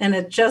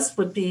it just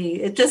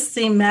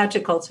seemed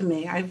magical to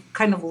me. I've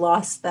kind of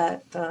lost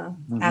that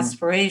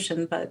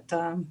aspiration, but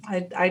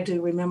I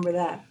do remember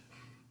that.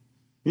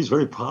 He's a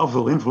very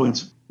powerful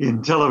influence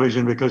in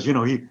television because, he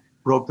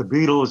broke the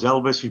Beatles,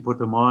 Elvis. He put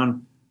them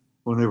on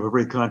when they were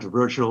very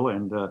controversial,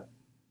 and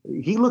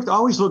he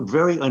always looked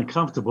very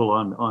uncomfortable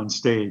on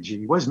stage.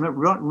 He wasn't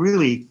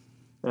really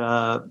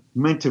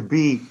meant to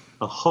be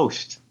a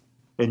host,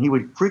 and he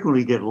would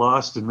frequently get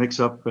lost and mix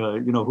up,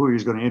 who he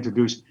was going to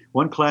introduce.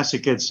 One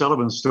classic Ed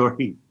Sullivan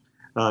story: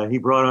 he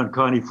brought on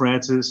Connie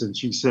Francis, and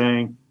she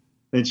sang,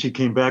 and she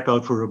came back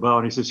out for a bow,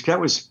 and he says,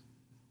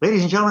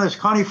 "Ladies and gentlemen, it's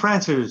Connie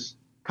Francis.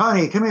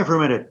 Connie, come here for a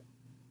minute.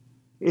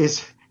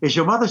 Is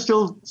your mother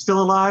still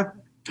alive?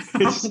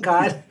 Oh,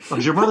 God.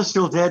 Is your mother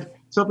still dead?"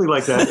 something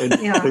like that.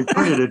 And Yeah. they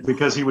printed it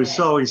because he was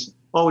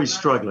always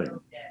struggling.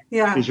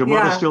 Yeah. Is your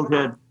mother still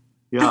dead?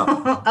 Yeah.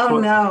 Oh,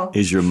 no.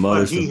 Is your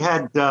mother But he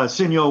had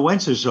Senor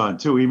Wences on,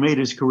 too. He made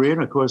his career.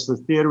 And, of course, the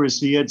theater is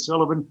the Ed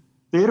Sullivan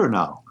Theater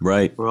now,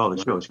 right? where all the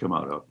shows come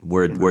out of.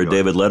 Where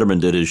David Letterman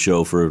did his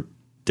show for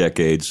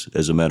decades,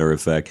 as a matter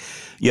of fact.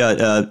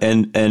 Yeah,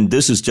 and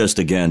this is just,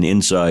 again,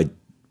 inside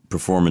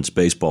performance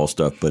baseball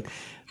stuff, but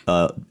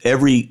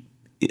every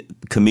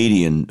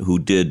comedian who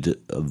did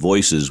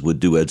voices would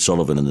do Ed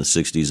Sullivan in the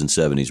 60s and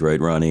 70s, right,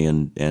 Ronnie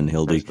and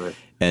Hildy? That's right.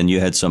 And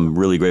you had some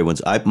really great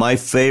ones. My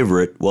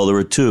favorite, well, there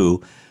were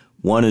two.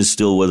 One is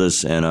still with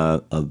us, and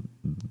a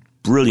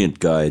brilliant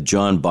guy,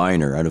 John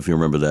Biner. I don't know if you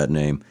remember that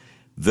name.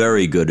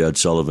 Very good Ed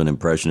Sullivan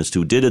impressionist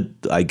who did it,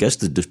 I guess,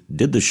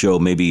 did the show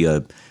maybe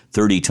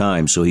 30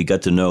 times, so he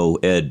got to know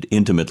Ed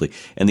intimately.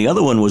 And the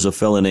other one was a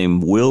fella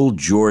named Will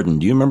Jordan.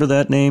 Do you remember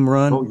that name,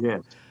 Ron? Oh,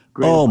 yes.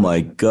 Great Oh,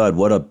 my God.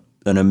 What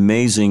an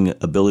amazing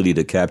ability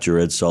to capture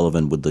Ed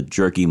Sullivan with the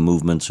jerky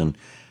movements and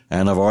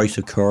the voice,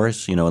 of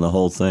course, and the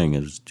whole thing.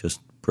 It was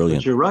just brilliant.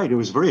 But you're right. It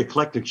was a very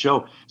eclectic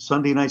show.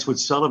 Sunday nights with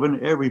Sullivan,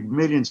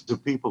 millions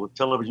of people, the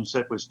television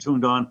set was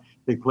tuned on.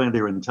 They planned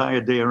their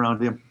entire day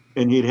around him.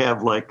 And he'd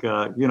have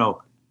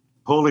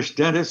Polish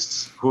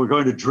dentists who were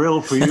going to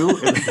drill for you.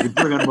 And you'd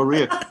bring on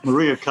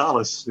Maria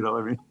Callas,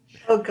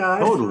 Oh, God.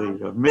 Totally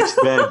a mixed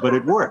bag, but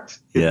it worked.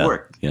 It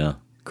worked. Yeah.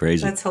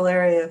 Crazy. That's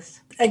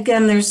hilarious.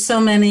 Again, there's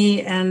so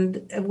many, and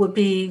it would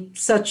be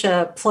such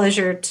a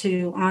pleasure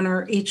to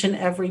honor each and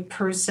every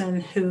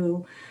person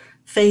who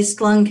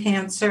faced lung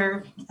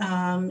cancer,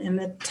 and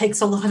it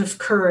takes a lot of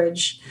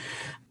courage.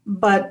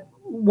 But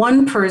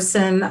one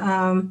person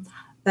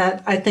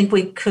that I think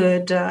we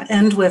could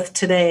end with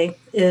today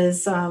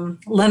is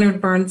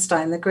Leonard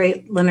Bernstein, the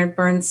great Leonard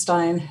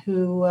Bernstein,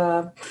 who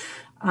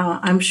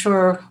I'm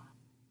sure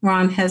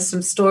Ron has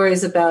some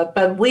stories about.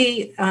 But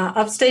we,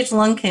 Upstage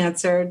Lung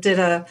Cancer, did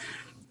a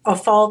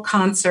fall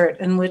concert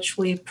in which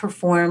we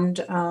performed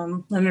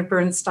Leonard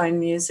Bernstein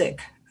music.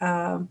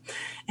 And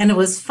it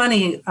was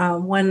funny,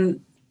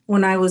 when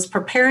I was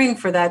preparing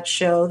for that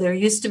show, there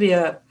used to be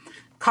a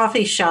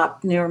coffee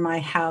shop near my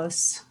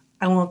house.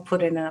 I won't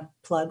put in a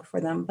plug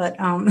for them, but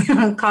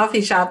a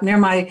coffee shop near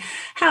my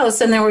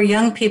house. And there were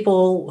young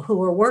people who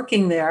were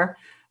working there.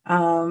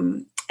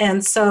 And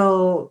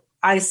so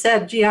I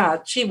said,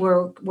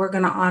 we're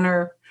going to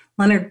honor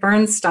Leonard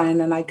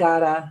Bernstein. And I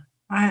got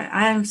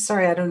I'm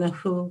sorry, I don't know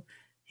who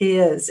he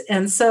is.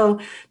 And so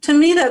to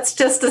me, that's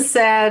just a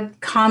sad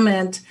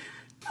comment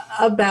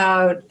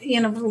about,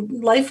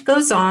 life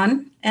goes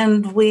on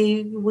and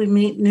we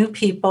meet new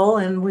people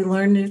and we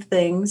learn new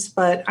things.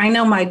 But I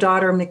know my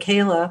daughter,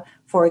 Michaela,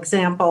 for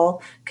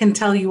example, can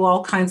tell you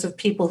all kinds of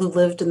people who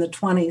lived in the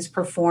 20s,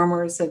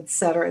 performers, et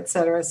cetera, et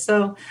cetera.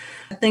 So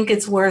I think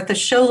it's worth a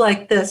show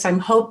like this. I'm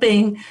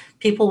hoping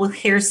people will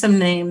hear some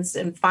names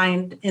and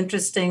find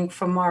interesting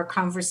from our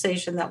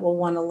conversation that we'll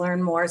want to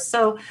learn more.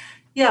 So,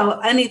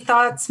 any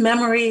thoughts,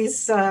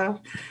 memories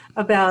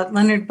about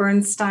Leonard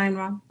Bernstein,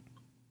 Ron?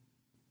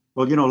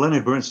 Well,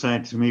 Leonard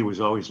Bernstein to me was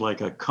always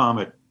like a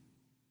comet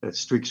that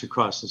streaks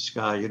across the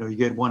sky. You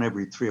get one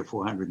every 300 or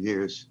 400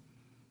 years.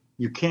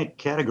 You can't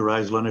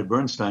categorize Leonard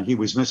Bernstein. He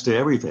was Mr.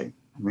 Everything.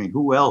 I mean,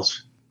 who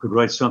else could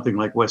write something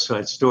like West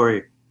Side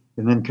Story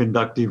and then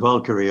conduct Die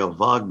Valkyrie or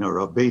Wagner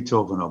or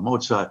Beethoven or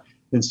Mozart,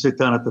 then sit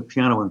down at the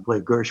piano and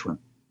play Gershwin,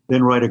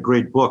 then write a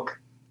great book,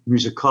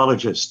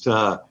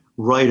 musicologist,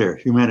 writer,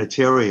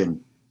 humanitarian,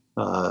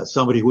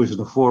 somebody who was in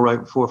the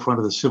forefront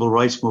of the civil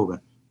rights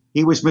movement.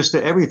 He was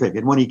Mr. Everything.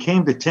 And when he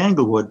came to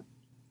Tanglewood,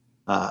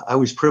 I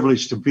was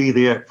privileged to be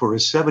there for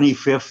his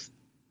 75th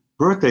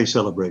birthday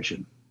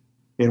celebration.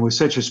 And it was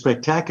such a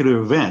spectacular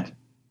event.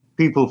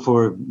 People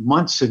for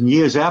months and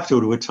years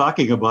afterward were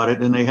talking about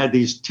it, and they had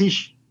these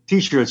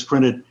T-shirts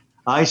printed,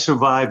 "I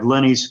survived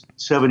Lenny's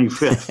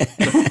 75th."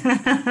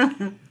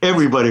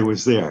 Everybody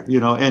was there,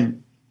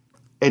 and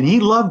he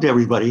loved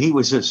everybody. He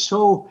was just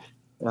so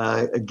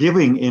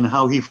giving in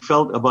how he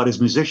felt about his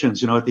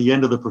musicians. At the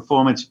end of the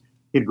performance,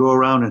 he'd go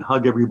around and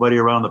hug everybody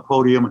around the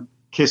podium,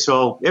 kiss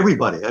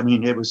everybody. I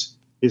mean,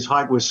 his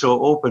heart was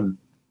so open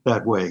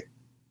that way.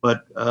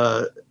 But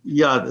the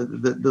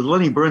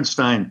Lenny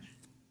Bernstein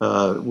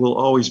will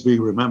always be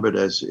remembered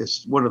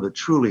as one of the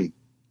truly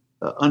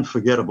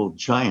unforgettable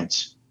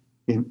giants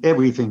in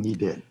everything he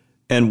did.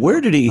 And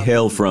where did he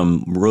hail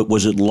from?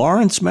 Was it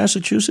Lawrence,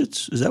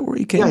 Massachusetts? Is that where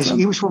he came from?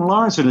 He was from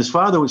Lawrence, and his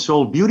father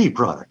sold beauty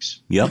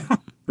products. Yep.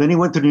 Then he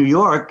went to New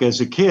York as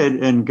a kid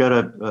and got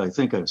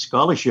a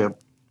scholarship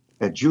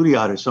at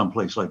Juilliard or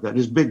someplace like that.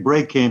 His big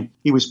break came.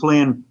 He was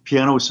playing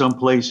piano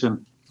someplace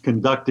and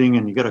conducting,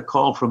 and he got a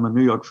call from the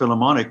New York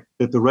Philharmonic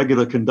that the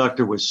regular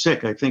conductor was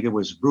sick. I think it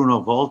was Bruno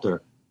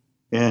Walter.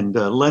 And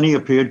Lenny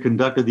appeared,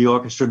 conducted the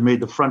orchestra, and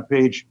made the front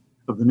page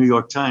of the New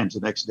York Times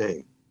the next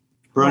day.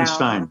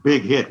 Bernstein,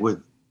 big hit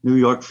with New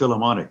York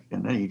Philharmonic.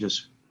 And then he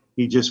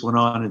just went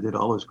on and did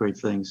all those great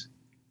things.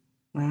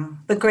 Wow.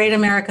 The great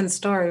American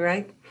story,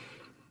 right?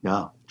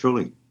 Yeah,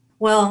 truly.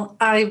 Well,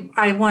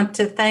 I want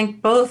to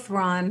thank both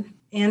Ron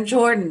and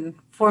Jordan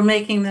for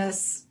making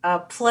this a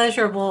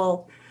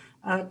pleasurable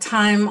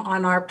time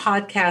on our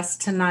podcast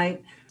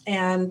tonight.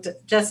 And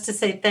just to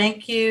say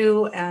thank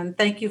you, and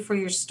thank you for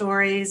your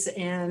stories.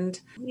 And,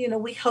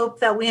 we hope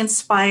that we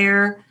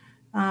inspire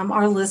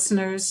our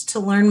listeners to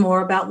learn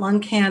more about lung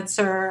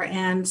cancer,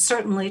 and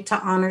certainly to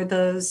honor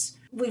those.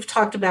 We've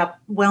talked about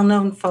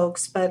well-known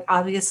folks, but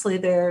obviously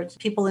there's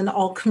people in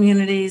all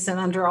communities and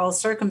under all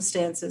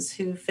circumstances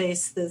who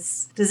face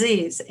this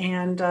disease.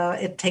 And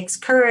it takes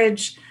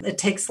courage. It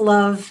takes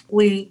love.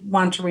 We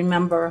want to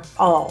remember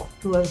all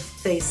who have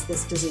faced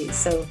this disease.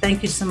 So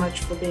thank you so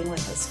much for being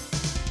with us.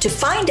 To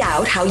find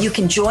out how you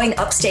can join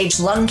Upstage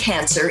Lung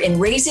Cancer in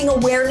raising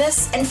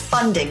awareness and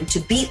funding to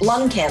beat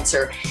lung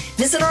cancer,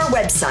 visit our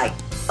website,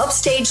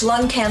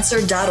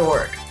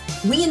 upstagelungcancer.org.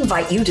 We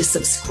invite you to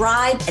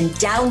subscribe and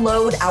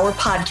download our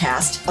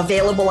podcast,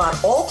 available on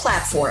all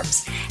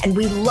platforms. And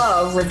we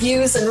love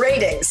reviews and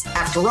ratings.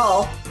 After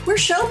all, we're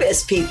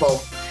showbiz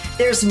people.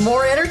 There's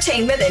more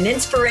entertainment and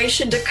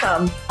inspiration to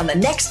come on the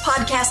next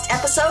podcast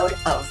episode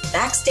of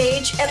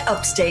Backstage at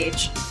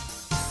Upstage.